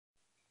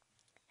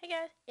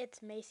guys,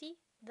 it's Macy,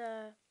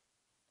 the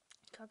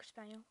Cocker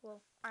Spaniel.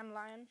 Well, I'm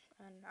Lion,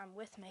 and I'm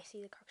with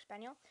Macy, the Cocker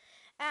Spaniel.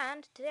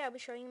 And today I'll be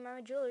showing you my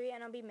jewelry,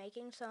 and I'll be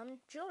making some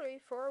jewelry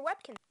for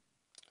Webkinz.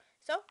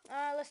 So,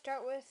 let's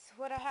start with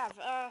what I have.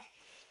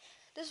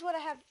 This is what I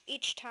have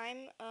each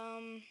time.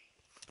 I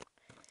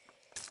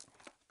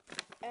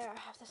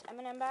have this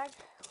M&M bag,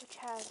 which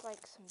has like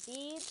some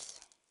beads,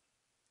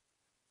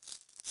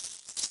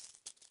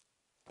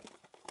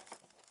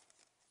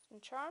 some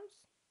charms.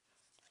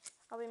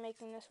 I'll be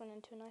making this one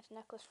into a nice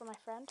necklace for my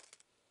friend.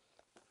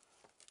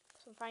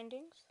 Some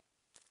findings,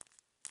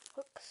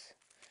 hooks,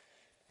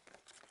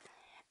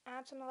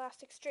 and some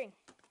elastic string.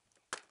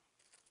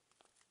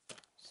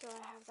 So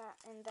I have that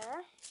in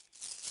there.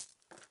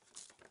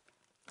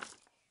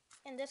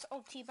 In this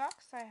old tea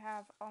box, I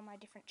have all my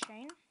different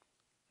chain.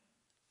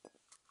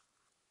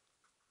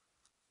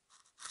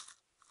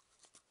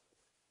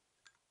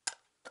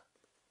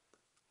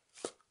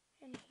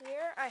 In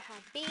here, I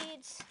have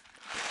beads.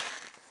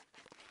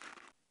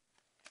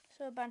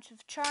 So a bunch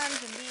of charms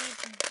and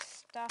beads and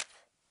stuff.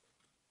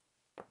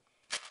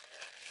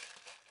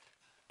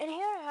 In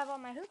here, I have all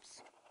my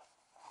hoops.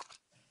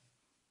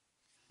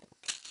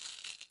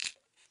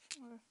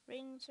 Or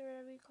rings, or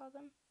whatever you call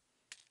them.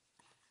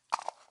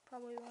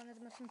 Probably one of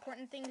the most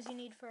important things you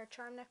need for a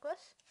charm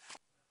necklace.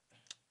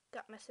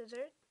 Got my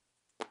scissors.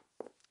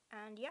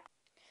 And yeah.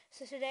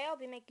 So today I'll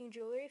be making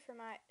jewelry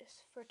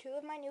for two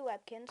of my new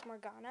Webkinz,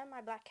 Morgana,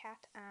 my black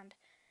cat, and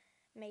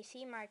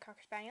Macy, my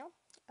Cocker Spaniel.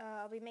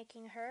 I'll be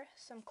making her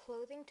some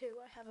clothing too.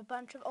 I have a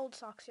bunch of old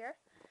socks here.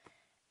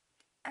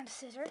 And a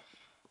scissor.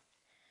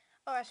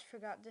 Oh, I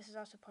forgot, this is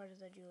also part of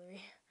the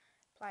jewelry.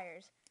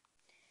 Pliers.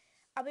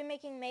 I'll be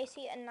making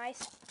Macy a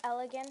nice,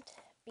 elegant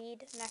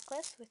bead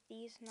necklace with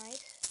these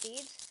nice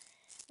beads.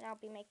 And I'll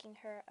be making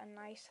her a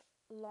nice,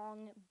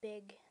 long,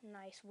 big,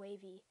 nice,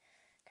 wavy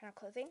kind of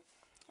clothing.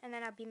 And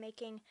then I'll be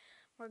making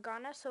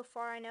Morgana. So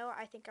far I know,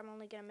 I think I'm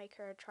only going to make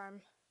her a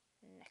charm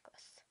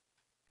necklace.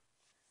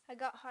 I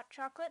got hot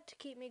chocolate to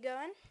keep me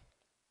going.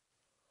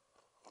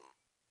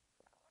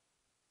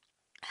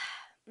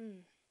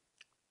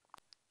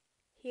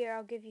 Here,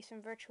 I'll give you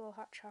some virtual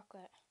hot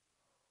chocolate.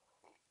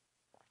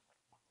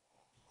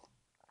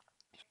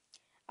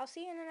 I'll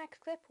see you in the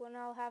next clip when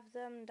I'll have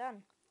them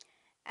done.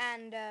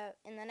 And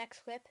in the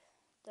next clip,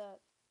 the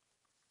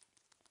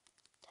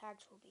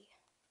tags will be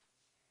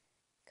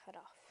cut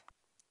off.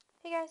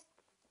 Hey guys,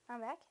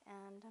 I'm back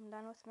and I'm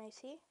done with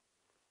Macy.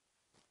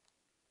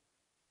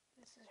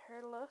 This is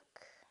her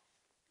look.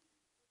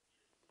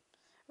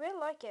 I really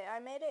like it. I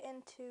made it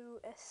into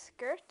a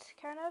skirt,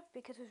 kind of,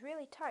 because it was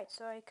really tight.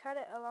 So I cut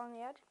it along the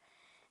edge,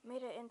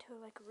 made it into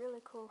like a really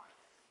cool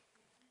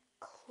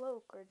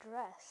cloak or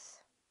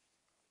dress.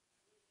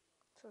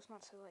 So it's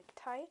not so like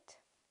tight.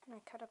 And I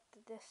cut up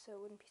this so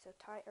it wouldn't be so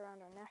tight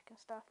around her neck and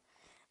stuff.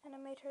 And I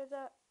made her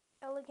the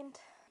elegant,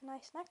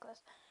 nice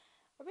necklace.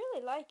 I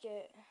really like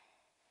it.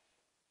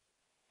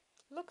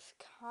 It looks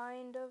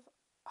kind of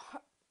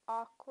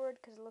awkward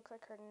because it looks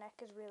like her neck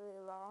is really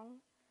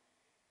long.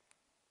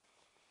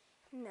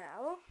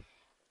 Now,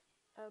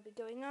 I'll be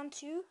going on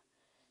to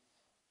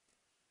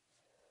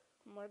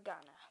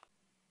Morgana.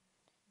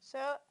 So,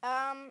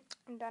 I'm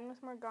done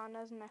with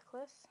Morgana's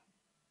necklace.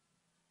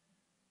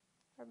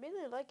 I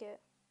really like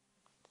it.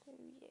 So,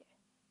 yeah,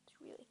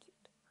 it's really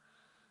cute.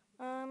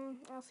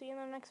 I'll see you in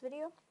the next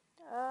video.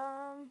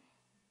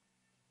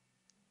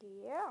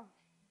 Yeah.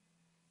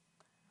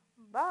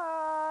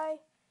 Bye.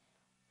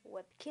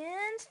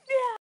 Webkinz.